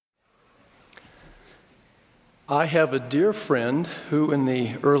I have a dear friend who, in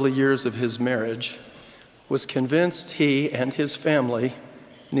the early years of his marriage, was convinced he and his family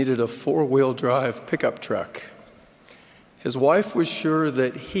needed a four-wheel drive pickup truck. His wife was sure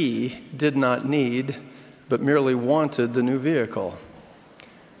that he did not need, but merely wanted the new vehicle.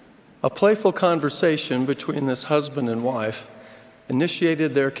 A playful conversation between this husband and wife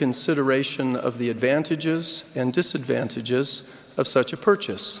initiated their consideration of the advantages and disadvantages of such a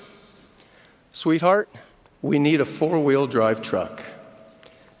purchase. "Sweetheart, we need a four-wheel drive truck."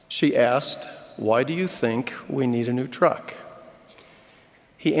 She asked, "Why do you think we need a new truck?"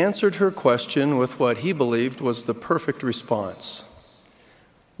 He answered her question with what he believed was the perfect response.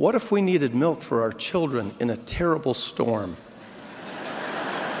 "What if we needed milk for our children in a terrible storm?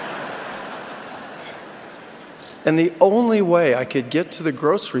 And the only way I could get to the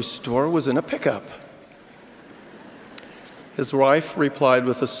grocery store was in a pickup." His wife replied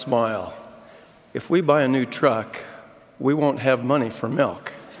with a smile, "If we buy a new truck, we won't have money for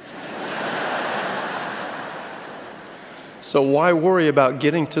milk. So why worry about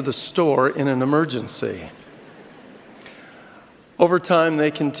getting to the store in an emergency?" Over time,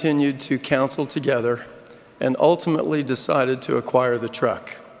 they continued to counsel together and ultimately decided to acquire the truck.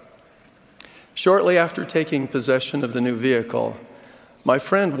 Shortly after taking possession of the new vehicle, my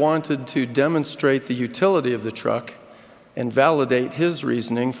friend wanted to demonstrate the utility of the truck and validate his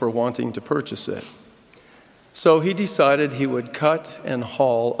reasoning for wanting to purchase it. So he decided he would cut and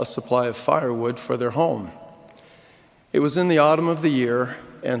haul a supply of firewood for their home. It was in the autumn of the year,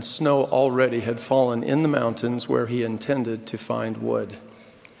 and snow already had fallen in the mountains where he intended to find wood.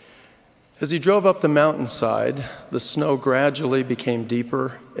 As he drove up the mountainside, the snow gradually became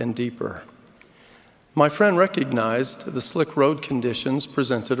deeper and deeper. My friend recognized the slick road conditions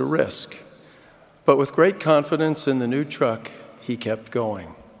presented a risk, but with great confidence in the new truck, he kept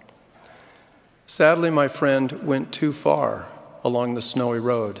going. Sadly, my friend went too far along the snowy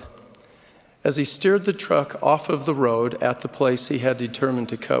road. As he steered the truck off of the road at the place he had determined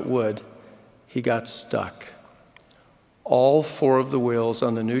to cut wood, he got stuck. All four of the wheels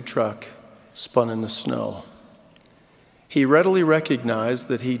on the new truck spun in the snow. He readily recognized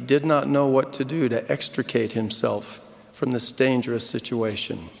that he did not know what to do to extricate himself from this dangerous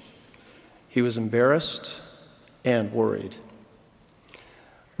situation. He was embarrassed and worried.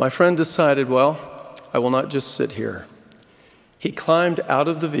 My friend decided, well, I will not just sit here. He climbed out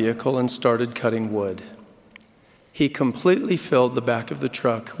of the vehicle and started cutting wood. He completely filled the back of the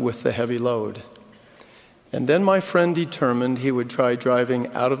truck with the heavy load. And then my friend determined he would try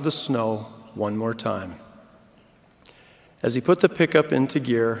driving out of the snow one more time. As he put the pickup into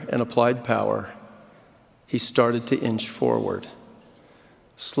gear and applied power, he started to inch forward.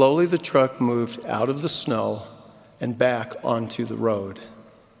 Slowly, the truck moved out of the snow and back onto the road.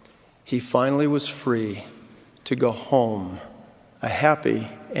 He finally was free to go home, a happy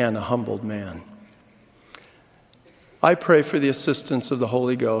and a humbled man. I pray for the assistance of the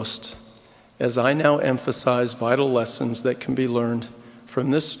Holy Ghost as I now emphasize vital lessons that can be learned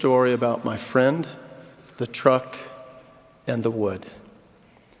from this story about my friend, the truck, and the wood.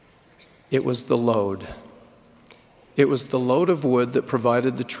 It was the load. It was the load of wood that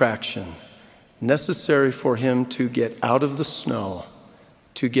provided the traction necessary for him to get out of the snow,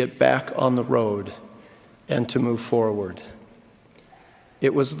 to get back on the road, and to move forward.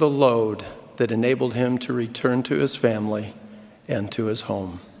 It was the load that enabled him to return to his family and to his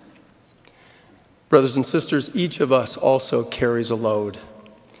home. Brothers and sisters, each of us also carries a load.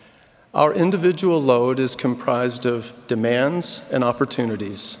 Our individual load is comprised of demands and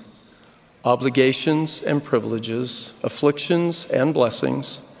opportunities, obligations and privileges, afflictions and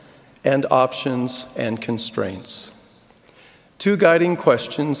blessings, and options and constraints. Two guiding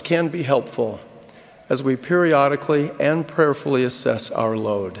questions can be helpful as we periodically and prayerfully assess our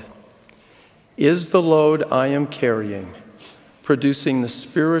load. Is the load I am carrying producing the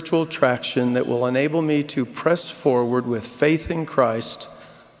spiritual traction that will enable me to press forward with faith in Christ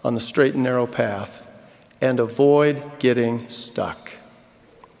on the straight and narrow path and avoid getting stuck?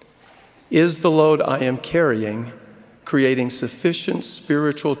 Is the load I am carrying creating sufficient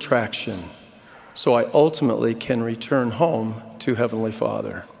spiritual traction so I ultimately can return home to Heavenly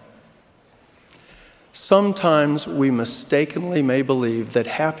Father? Sometimes we mistakenly may believe that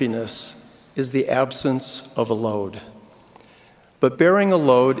happiness is the absence of a load. But bearing a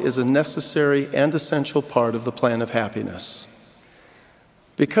load is a necessary and essential part of the plan of happiness.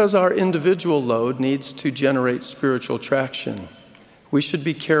 Because our individual load needs to generate spiritual traction, we should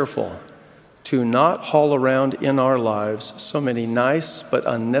be careful to not haul around in our lives so many nice but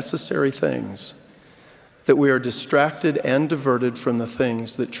unnecessary things that we are distracted and diverted from the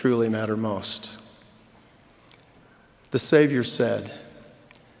things that truly matter most. The Savior said,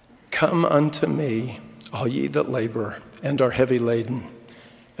 "Come unto me, all ye that labor and are heavy laden,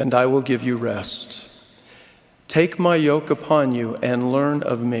 and I will give you rest. Take my yoke upon you and learn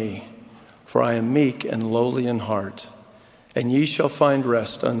of me, for I am meek and lowly in heart, and ye shall find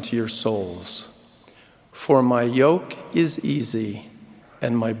rest unto your souls. For my yoke is easy,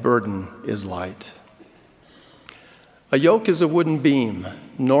 and my burden is light." A yoke is a wooden beam,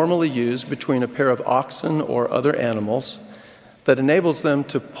 normally used between a pair of oxen or other animals, that enables them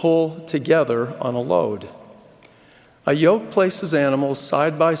to pull together on a load. A yoke places animals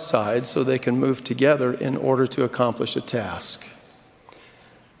side by side so they can move together in order to accomplish a task.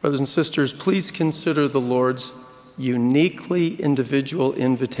 Brothers and sisters, please consider the Lord's uniquely individual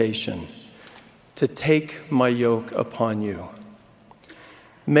invitation to take my yoke upon you.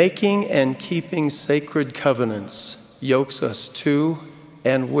 Making and keeping sacred covenants yokes us to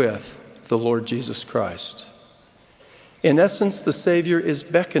and with the Lord Jesus Christ. In essence, the Savior is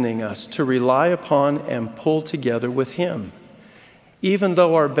beckoning us to rely upon and pull together with Him, even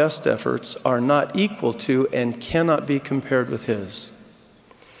though our best efforts are not equal to and cannot be compared with His.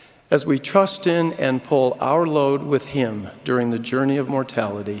 As we trust in and pull our load with Him during the journey of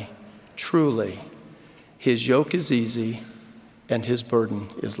mortality, truly, His yoke is easy and His burden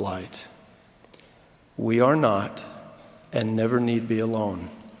is light. We are not and never need be alone.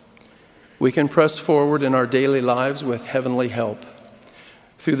 We can press forward in our daily lives with heavenly help.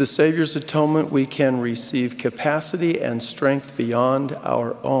 Through the Savior's atonement, we can receive capacity and strength beyond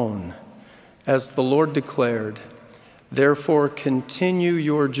our own. As the Lord declared, "Therefore continue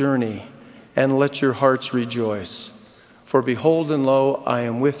your journey and let your hearts rejoice. For behold and lo, I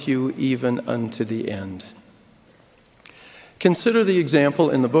am with you even unto the end." Consider the example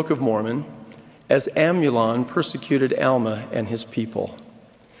in the Book of Mormon as Amulon persecuted Alma and his people.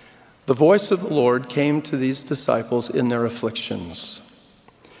 The voice of the Lord came to these disciples in their afflictions.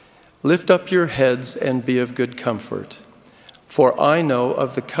 "Lift up your heads and be of good comfort, for I know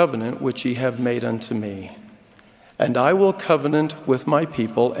of the covenant which ye have made unto me. And I will covenant with my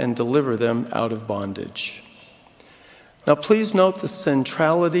people and deliver them out of bondage." Now please note the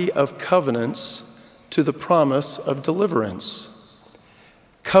centrality of covenants to the promise of deliverance.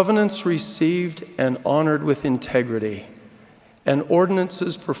 Covenants received and honored with integrity, and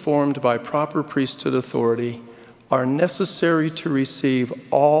ordinances performed by proper priesthood authority are necessary to receive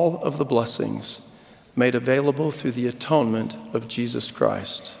all of the blessings made available through the atonement of Jesus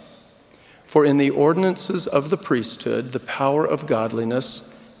Christ. For in the ordinances of the priesthood, the power of godliness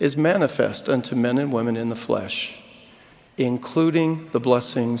is manifest unto men and women in the flesh, including the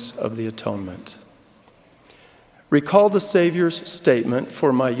blessings of the atonement. Recall the Savior's statement,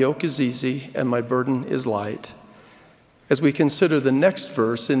 "For my yoke is easy and my burden is light," as we consider the next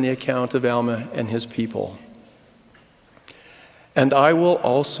verse in the account of Alma and his people. "And I will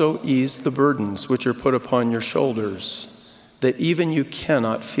also ease the burdens which are put upon your shoulders, that even you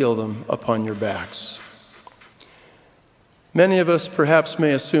cannot feel them upon your backs." Many of us perhaps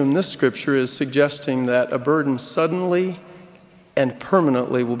may assume this scripture is suggesting that a burden suddenly and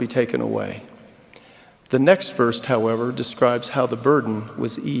permanently will be taken away. The next verse, however, describes how the burden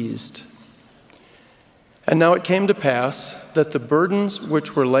was eased. "And now it came to pass that the burdens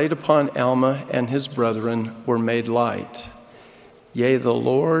which were laid upon Alma and his brethren were made light. Yea, the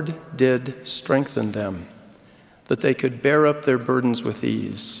Lord did strengthen them, that they could bear up their burdens with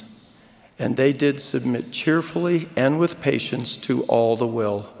ease. And they did submit cheerfully and with patience to all the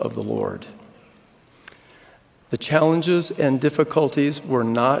will of the Lord." The challenges and difficulties were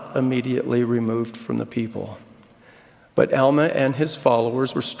not immediately removed from the people, but Alma and his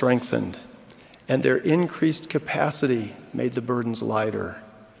followers were strengthened, and their increased capacity made the burdens lighter.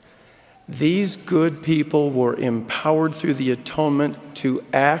 These good people were empowered through the atonement to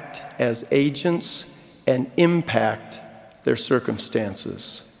act as agents and impact their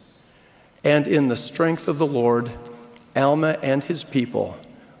circumstances. And in the strength of the Lord, Alma and his people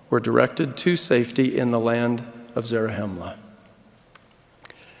were directed to safety in the land of Zarahemla.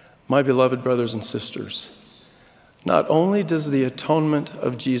 My beloved brothers and sisters, not only does the atonement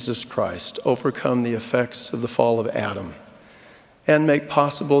of Jesus Christ overcome the effects of the fall of Adam and make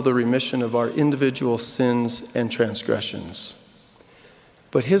possible the remission of our individual sins and transgressions,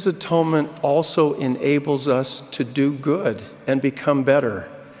 but his atonement also enables us to do good and become better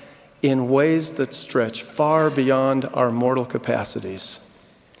in ways that stretch far beyond our mortal capacities.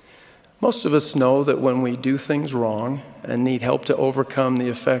 Most of us know that when we do things wrong and need help to overcome the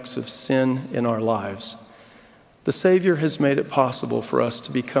effects of sin in our lives, the Savior has made it possible for us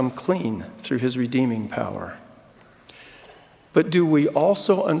to become clean through his redeeming power. But do we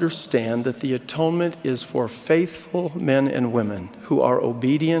also understand that the atonement is for faithful men and women who are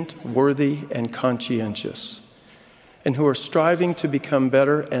obedient, worthy, and conscientious, and who are striving to become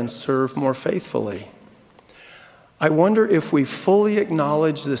better and serve more faithfully? I wonder if we fully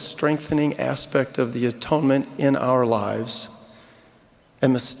acknowledge this strengthening aspect of the atonement in our lives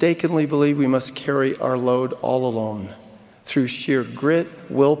and mistakenly believe we must carry our load all alone through sheer grit,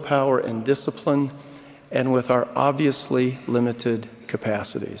 willpower, and discipline, and with our obviously limited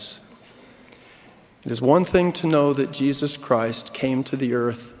capacities. It is one thing to know that Jesus Christ came to the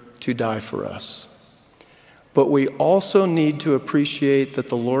earth to die for us, but we also need to appreciate that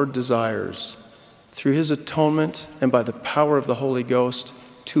the Lord desires, through his atonement and by the power of the Holy Ghost,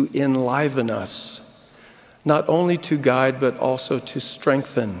 to enliven us, not only to guide, but also to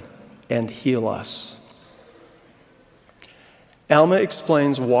strengthen and heal us. Alma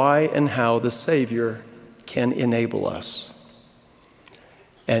explains why and how the Savior can enable us.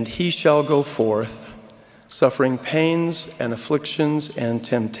 And he shall go forth, suffering pains and afflictions and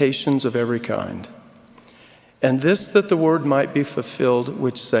temptations of every kind. And this that the word might be fulfilled,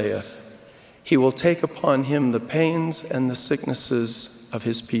 which saith, he will take upon him the pains and the sicknesses of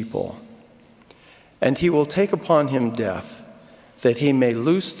his people. And he will take upon him death, that he may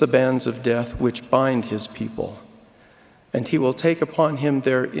loose the bands of death which bind his people. And he will take upon him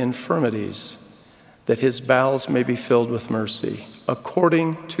their infirmities, that his bowels may be filled with mercy,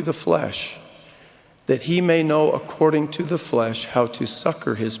 according to the flesh, that he may know according to the flesh how to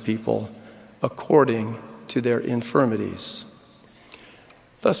succor his people, according to their infirmities.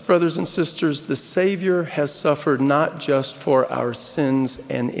 Thus, brothers and sisters, the Savior has suffered not just for our sins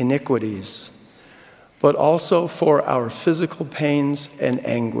and iniquities, but also for our physical pains and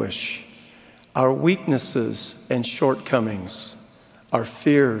anguish, our weaknesses and shortcomings, our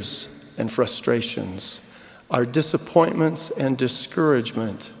fears and frustrations, our disappointments and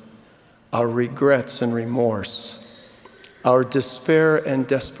discouragement, our regrets and remorse, our despair and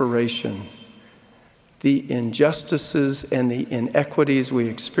desperation, the injustices and the inequities we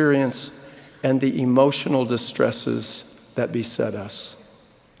experience, and the emotional distresses that beset us.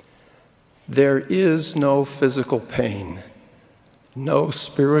 There is no physical pain, no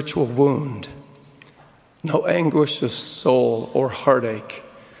spiritual wound, no anguish of soul or heartache,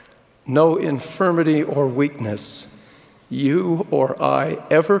 no infirmity or weakness you or I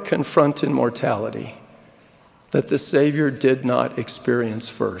ever confront in mortality that the Savior did not experience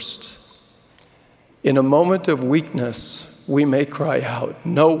first. In a moment of weakness, we may cry out,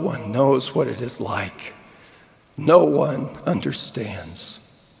 no one knows what it is like. No one understands.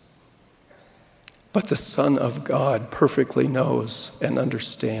 But the Son of God perfectly knows and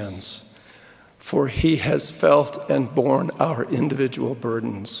understands, for he has felt and borne our individual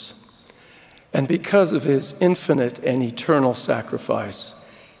burdens. And because of his infinite and eternal sacrifice,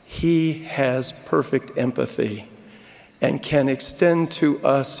 he has perfect empathy and can extend to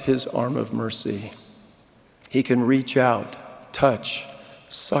us his arm of mercy. He can reach out, touch,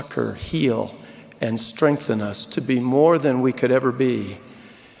 succor, heal, and strengthen us to be more than we could ever be,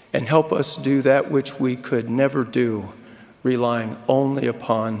 and help us do that which we could never do, relying only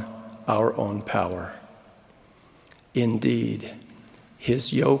upon our own power. Indeed,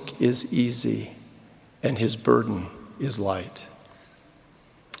 his yoke is easy, and his burden is light.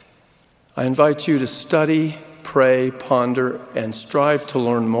 I invite you to study, pray, ponder, and strive to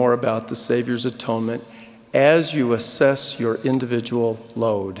learn more about the Savior's atonement as you assess your individual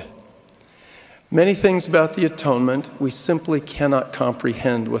load. Many things about the atonement we simply cannot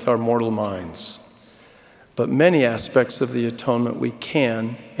comprehend with our mortal minds, but many aspects of the atonement we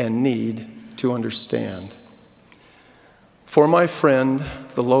can and need to understand. For my friend,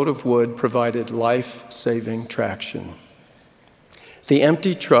 the load of wood provided life-saving traction. The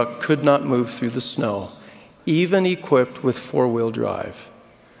empty truck could not move through the snow, even equipped with four-wheel drive.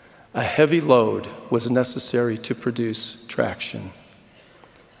 A heavy load was necessary to produce traction.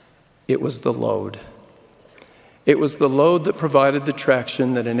 It was the load. It was the load that provided the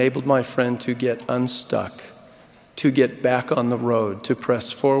traction that enabled my friend to get unstuck, to get back on the road, to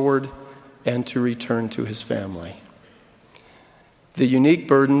press forward, and to return to his family. The unique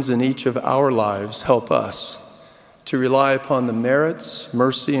burdens in each of our lives help us to rely upon the merits,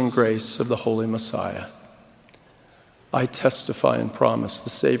 mercy, and grace of the Holy Messiah. I testify and promise the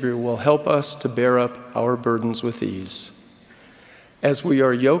Savior will help us to bear up our burdens with ease. As we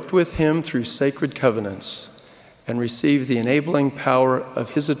are yoked with him through sacred covenants and receive the enabling power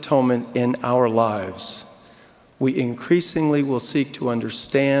of his atonement in our lives, we increasingly will seek to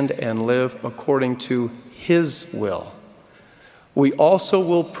understand and live according to his will. We also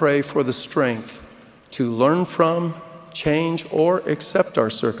will pray for the strength to learn from change, or accept our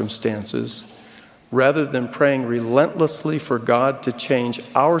circumstances, rather than praying relentlessly for God to change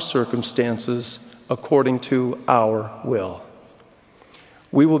our circumstances according to our will.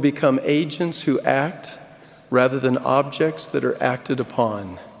 We will become agents who act rather than objects that are acted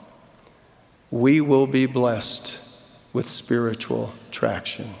upon. We will be blessed with spiritual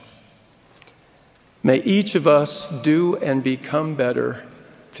traction. May each of us do and become better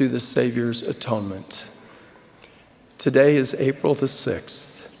through the Savior's atonement. Today is April the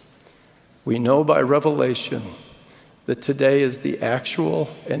 6th. We know by revelation that today is the actual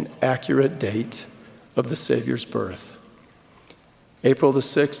and accurate date of the Savior's birth. April the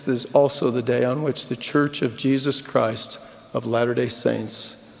 6th is also the day on which the Church of Jesus Christ of Latter-day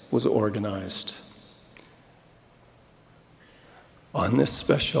Saints was organized. On this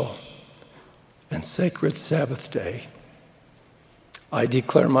special and sacred Sabbath day, I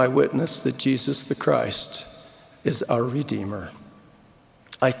declare my witness that Jesus the Christ is our Redeemer.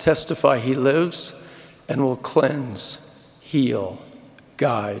 I testify he lives and will cleanse, heal,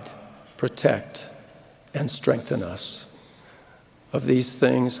 guide, protect, and strengthen us. Of these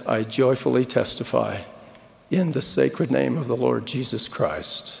things I joyfully testify in the sacred name of the Lord Jesus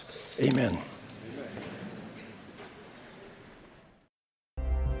Christ. Amen.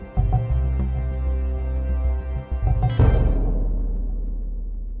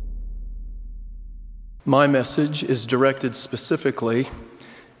 My message is directed specifically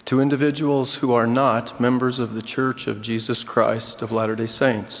to individuals who are not members of the Church of Jesus Christ of Latter-day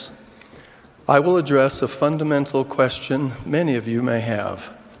Saints. I will address a fundamental question many of you may have.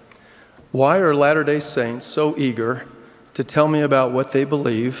 Why are Latter-day Saints so eager to tell me about what they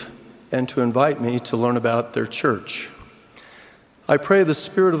believe and to invite me to learn about their church? I pray the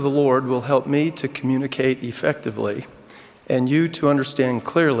Spirit of the Lord will help me to communicate effectively and you to understand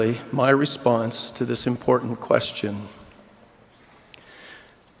clearly my response to this important question.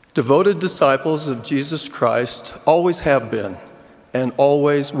 Devoted disciples of Jesus Christ always have been and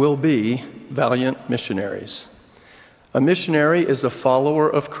always will be valiant missionaries. A missionary is a follower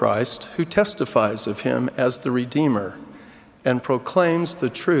of Christ who testifies of him as the Redeemer and proclaims the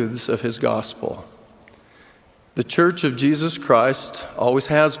truths of his gospel. The Church of Jesus Christ always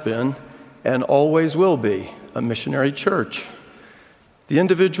has been and always will be a missionary church. The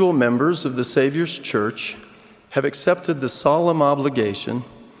individual members of the Savior's Church have accepted the solemn obligation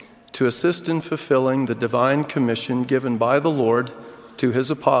to assist in fulfilling the divine commission given by the Lord to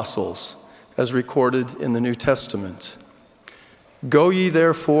his apostles, as recorded in the New Testament. Go ye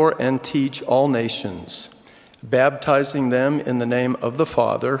therefore and teach all nations, baptizing them in the name of the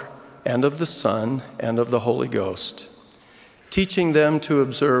Father, and of the Son, and of the Holy Ghost, teaching them to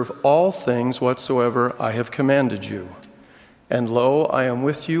observe all things whatsoever I have commanded you. And lo, I am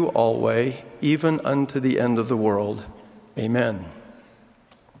with you always, even unto the end of the world. Amen.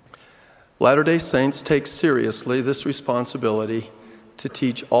 Latter-day Saints take seriously this responsibility to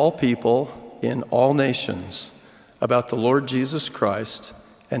teach all people in all nations about the Lord Jesus Christ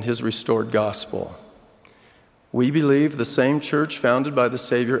and his restored gospel. We believe the same church founded by the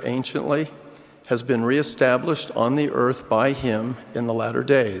Savior anciently has been reestablished on the earth by him in the latter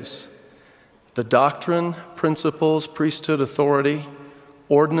days. The doctrine, principles, priesthood authority,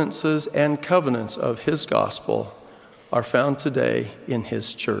 ordinances, and covenants of his gospel are found today in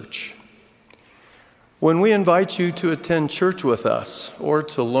his church. When we invite you to attend church with us or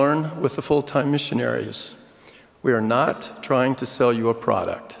to learn with the full-time missionaries, we are not trying to sell you a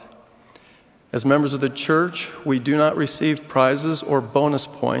product. As members of the church, we do not receive prizes or bonus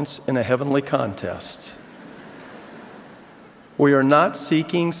points in a heavenly contest. We are not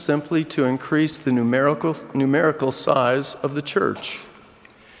seeking simply to increase the numerical size of the church.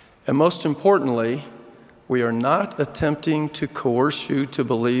 And most importantly, we are not attempting to coerce you to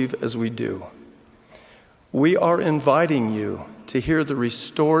believe as we do. We are inviting you to hear the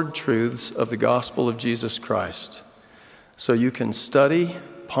restored truths of the gospel of Jesus Christ, so you can study,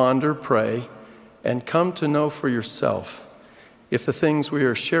 ponder, pray, and come to know for yourself if the things we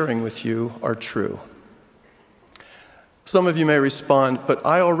are sharing with you are true. Some of you may respond, but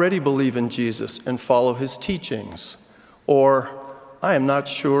I already believe in Jesus and follow his teachings, or I am not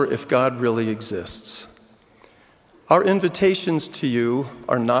sure if God really exists. Our invitations to you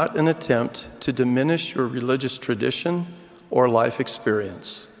are not an attempt to diminish your religious tradition or life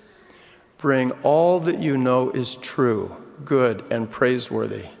experience. Bring all that you know is true, good, and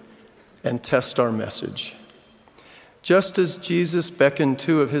praiseworthy, and test our message. Just as Jesus beckoned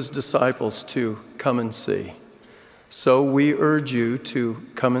two of his disciples to come and see, so we urge you to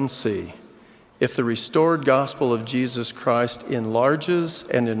come and see if the restored gospel of Jesus Christ enlarges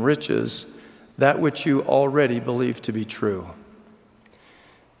and enriches that which you already believe to be true.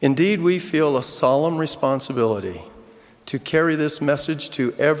 Indeed, we feel a solemn responsibility to carry this message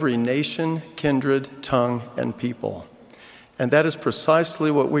to every nation, kindred, tongue, and people. And that is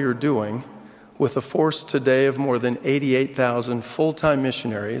precisely what we are doing with a force today of more than 88,000 full-time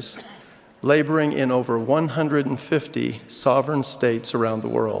missionaries laboring in over 150 sovereign states around the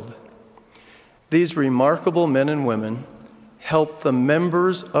world. These remarkable men and women help the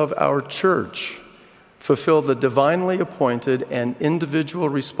members of our church fulfill the divinely appointed and individual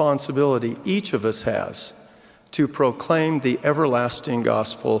responsibility each of us has to proclaim the everlasting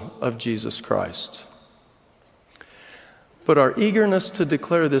gospel of Jesus Christ. But our eagerness to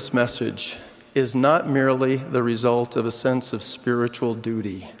declare this message is not merely the result of a sense of spiritual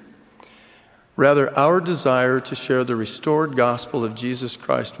duty. Rather, our desire to share the restored gospel of Jesus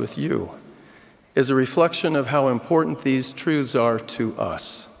Christ with you is a reflection of how important these truths are to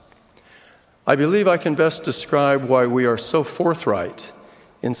us. I believe I can best describe why we are so forthright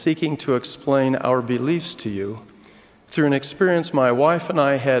in seeking to explain our beliefs to you through an experience my wife and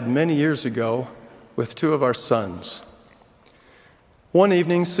I had many years ago with two of our sons. One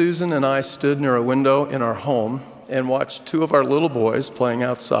evening, Susan and I stood near a window in our home and watched two of our little boys playing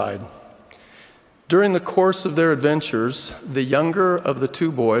outside. During the course of their adventures, the younger of the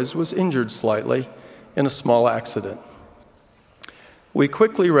two boys was injured slightly in a small accident. We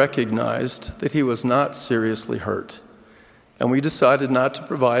quickly recognized that he was not seriously hurt, and we decided not to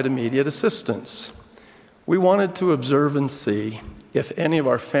provide immediate assistance. We wanted to observe and see if any of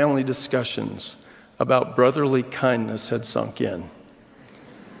our family discussions about brotherly kindness had sunk in.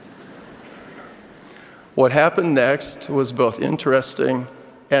 What happened next was both interesting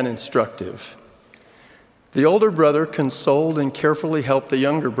and instructive. The older brother consoled and carefully helped the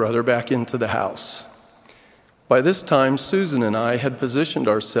younger brother back into the house. By this time, Susan and I had positioned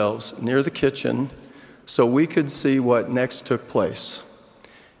ourselves near the kitchen so we could see what next took place.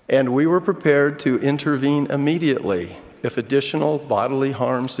 And we were prepared to intervene immediately if additional bodily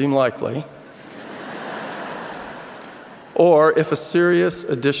harm seemed likely, or if a serious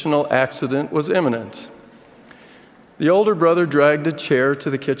additional accident was imminent. The older brother dragged a chair to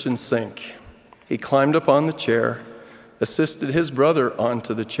the kitchen sink. He climbed up on the chair, assisted his brother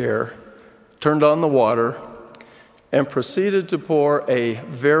onto the chair, turned on the water, and proceeded to pour a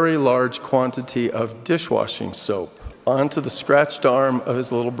very large quantity of dishwashing soap onto the scratched arm of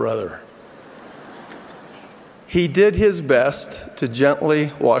his little brother. He did his best to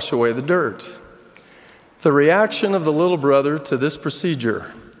gently wash away the dirt. The reaction of the little brother to this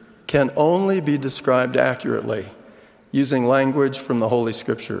procedure can only be described accurately using language from the Holy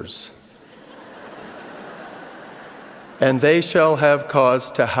Scriptures. And they shall have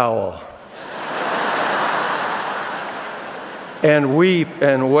cause to howl, and weep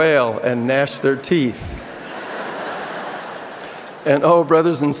and wail and gnash their teeth. And oh,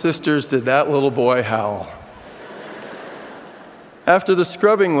 brothers and sisters, did that little boy howl. After the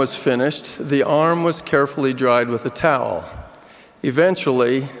scrubbing was finished, the arm was carefully dried with a towel.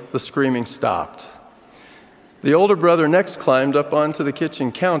 Eventually, the screaming stopped. The older brother next climbed up onto the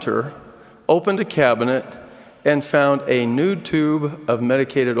kitchen counter, opened a cabinet, and found a new tube of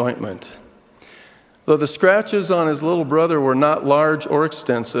medicated ointment. Though the scratches on his little brother were not large or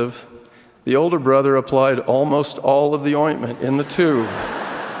extensive, the older brother applied almost all of the ointment in the tube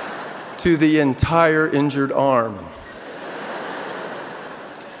to the entire injured arm.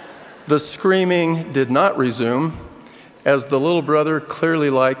 The screaming did not resume, as the little brother clearly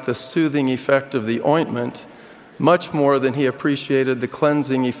liked the soothing effect of the ointment much more than he appreciated the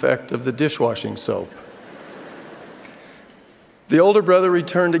cleansing effect of the dishwashing soap. The older brother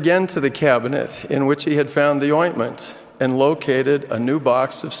returned again to the cabinet in which he had found the ointment and located a new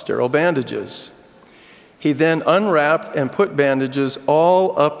box of sterile bandages. He then unwrapped and put bandages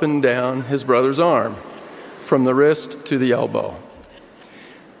all up and down his brother's arm, from the wrist to the elbow.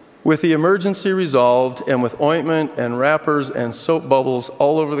 With the emergency resolved, and with ointment and wrappers and soap bubbles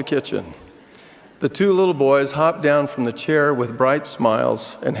all over the kitchen, the two little boys hopped down from the chair with bright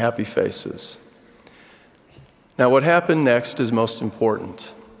smiles and happy faces. Now, what happened next is most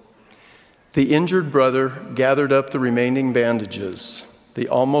important. The injured brother gathered up the remaining bandages, the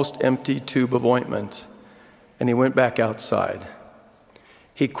almost empty tube of ointment, and he went back outside.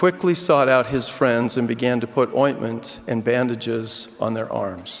 He quickly sought out his friends and began to put ointment and bandages on their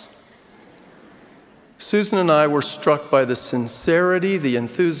arms. Susan and I were struck by the sincerity, the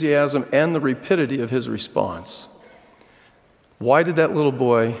enthusiasm, and the rapidity of his response. Why did that little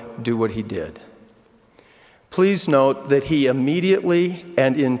boy do what he did? Please note that he immediately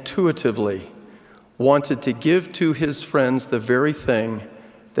and intuitively wanted to give to his friends the very thing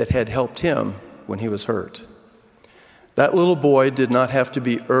that had helped him when he was hurt. That little boy did not have to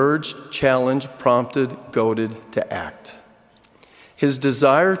be urged, challenged, prompted, goaded to act. His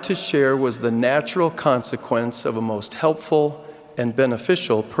desire to share was the natural consequence of a most helpful and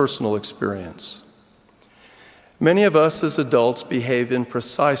beneficial personal experience. Many of us as adults behave in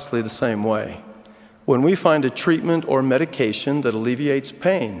precisely the same way. When we find a treatment or medication that alleviates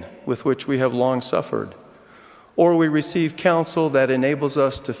pain with which we have long suffered, or we receive counsel that enables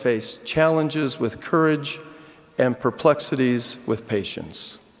us to face challenges with courage and perplexities with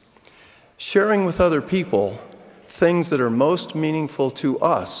patience. Sharing with other people things that are most meaningful to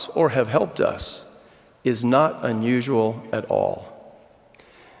us or have helped us is not unusual at all.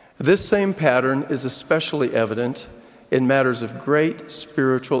 This same pattern is especially evident in matters of great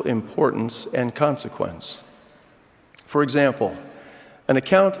spiritual importance and consequence. For example, an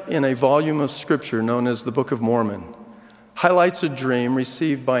account in a volume of scripture known as the Book of Mormon highlights a dream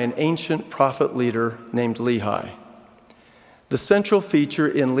received by an ancient prophet leader named Lehi. The central feature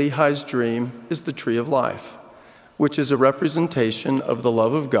in Lehi's dream is the tree of life, which is a representation of the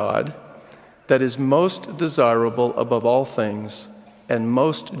love of God that is most desirable above all things and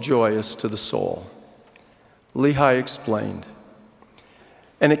most joyous to the soul. Lehi explained,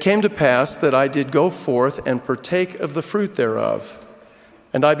 "And it came to pass that I did go forth and partake of the fruit thereof,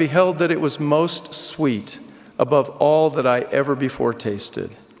 and I beheld that it was most sweet above all that I ever before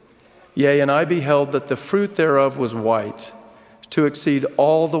tasted. Yea, and I beheld that the fruit thereof was white, to exceed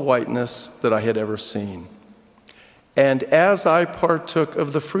all the whiteness that I had ever seen. And as I partook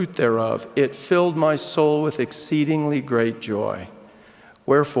of the fruit thereof, it filled my soul with exceedingly great joy.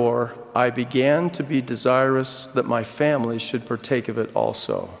 Wherefore I began to be desirous that my family should partake of it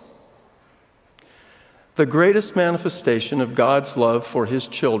also." The greatest manifestation of God's love for his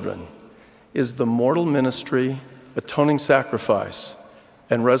children is the mortal ministry, atoning sacrifice,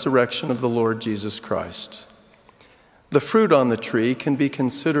 and resurrection of the Lord Jesus Christ. The fruit on the tree can be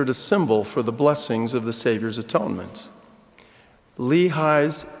considered a symbol for the blessings of the Savior's atonement.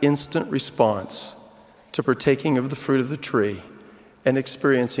 Lehi's instant response to partaking of the fruit of the tree and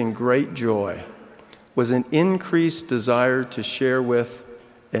experiencing great joy was an increased desire to share with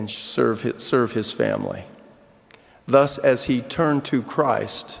and serve his family. Thus, as he turned to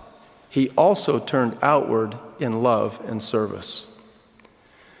Christ, he also turned outward in love and service.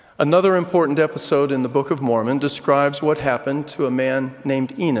 Another important episode in the Book of Mormon describes what happened to a man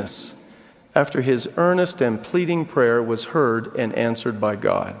named Enos after his earnest and pleading prayer was heard and answered by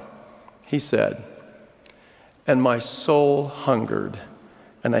God. He said, "And my soul hungered,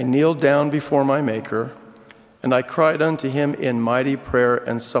 and I kneeled down before my Maker, and I cried unto him in mighty prayer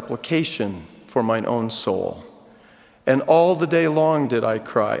and supplication for mine own soul. And all the day long did I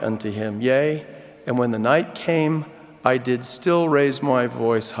cry unto him, yea, and when the night came, I did still raise my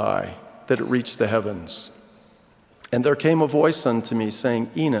voice high, that it reached the heavens. And there came a voice unto me, saying,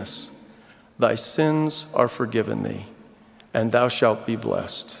 Enos, thy sins are forgiven thee, and thou shalt be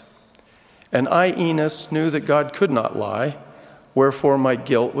blessed. And I, Enos, knew that God could not lie, wherefore my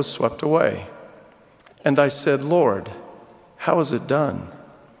guilt was swept away. And I said, Lord, how is it done?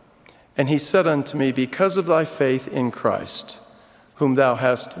 And he said unto me, because of thy faith in Christ, whom thou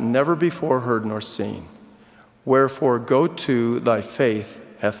hast never before heard nor seen. Wherefore go to, thy faith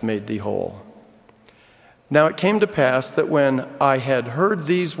hath made thee whole. Now it came to pass that when I had heard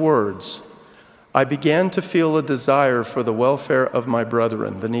these words, I began to feel a desire for the welfare of my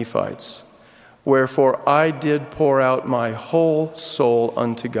brethren, the Nephites. Wherefore I did pour out my whole soul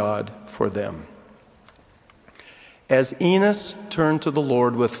unto God for them. As Enos turned to the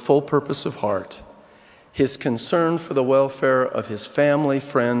Lord with full purpose of heart, his concern for the welfare of his family,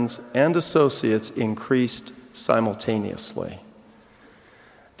 friends, and associates increased simultaneously.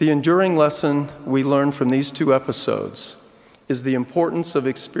 The enduring lesson we learn from these two episodes is the importance of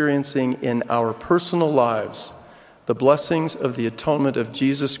experiencing in our personal lives the blessings of the atonement of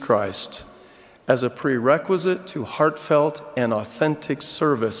Jesus Christ as a prerequisite to heartfelt and authentic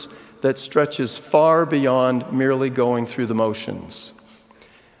service that stretches far beyond merely going through the motions.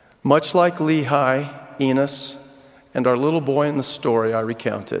 Much like Lehi, Enos, and our little boy in the story I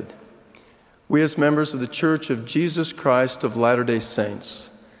recounted, we as members of the Church of Jesus Christ of Latter-day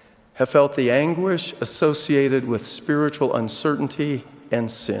Saints have felt the anguish associated with spiritual uncertainty and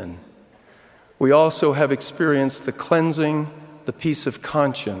sin. We also have experienced the cleansing, the peace of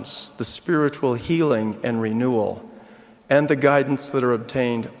conscience, the spiritual healing and renewal, and the guidance that are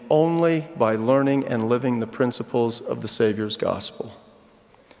obtained only by learning and living the principles of the Savior's gospel.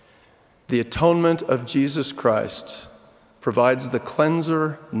 The atonement of Jesus Christ provides the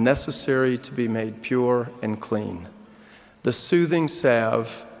cleanser necessary to be made pure and clean, the soothing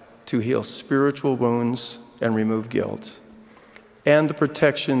salve to heal spiritual wounds and remove guilt, and the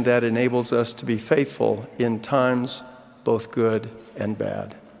protection that enables us to be faithful in times both good and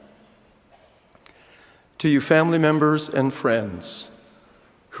bad. To you family members and friends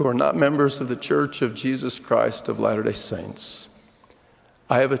who are not members of the Church of Jesus Christ of Latter-day Saints,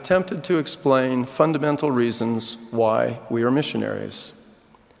 I have attempted to explain fundamental reasons why we are missionaries.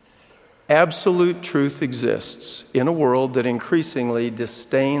 Absolute truth exists in a world that increasingly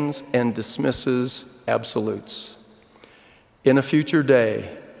disdains and dismisses absolutes. In a future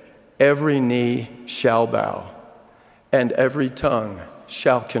day, every knee shall bow and every tongue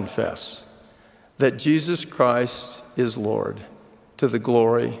shall confess that Jesus Christ is Lord, to the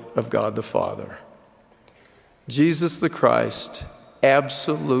glory of God the Father. Jesus the Christ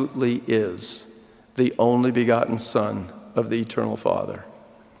absolutely is the only begotten Son of the Eternal Father.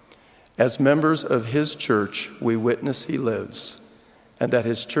 As members of his church, we witness he lives, and that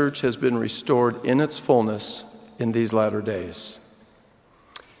his church has been restored in its fullness in these latter days.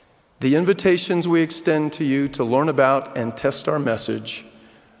 The invitations we extend to you to learn about and test our message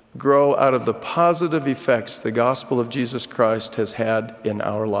grow out of the positive effects the gospel of Jesus Christ has had in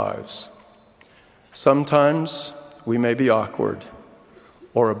our lives. Sometimes we may be awkward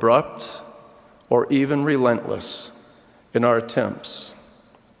or abrupt or even relentless in our attempts.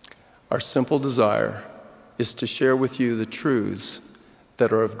 Our simple desire is to share with you the truths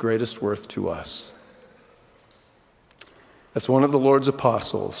that are of greatest worth to us. As one of the Lord's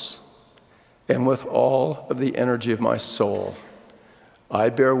apostles, and with all of the energy of my soul, I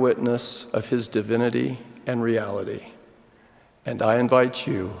bear witness of his divinity and reality, and I invite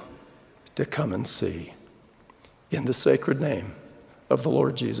you to come and see. In the sacred name of the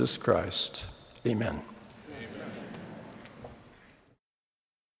Lord Jesus Christ, amen.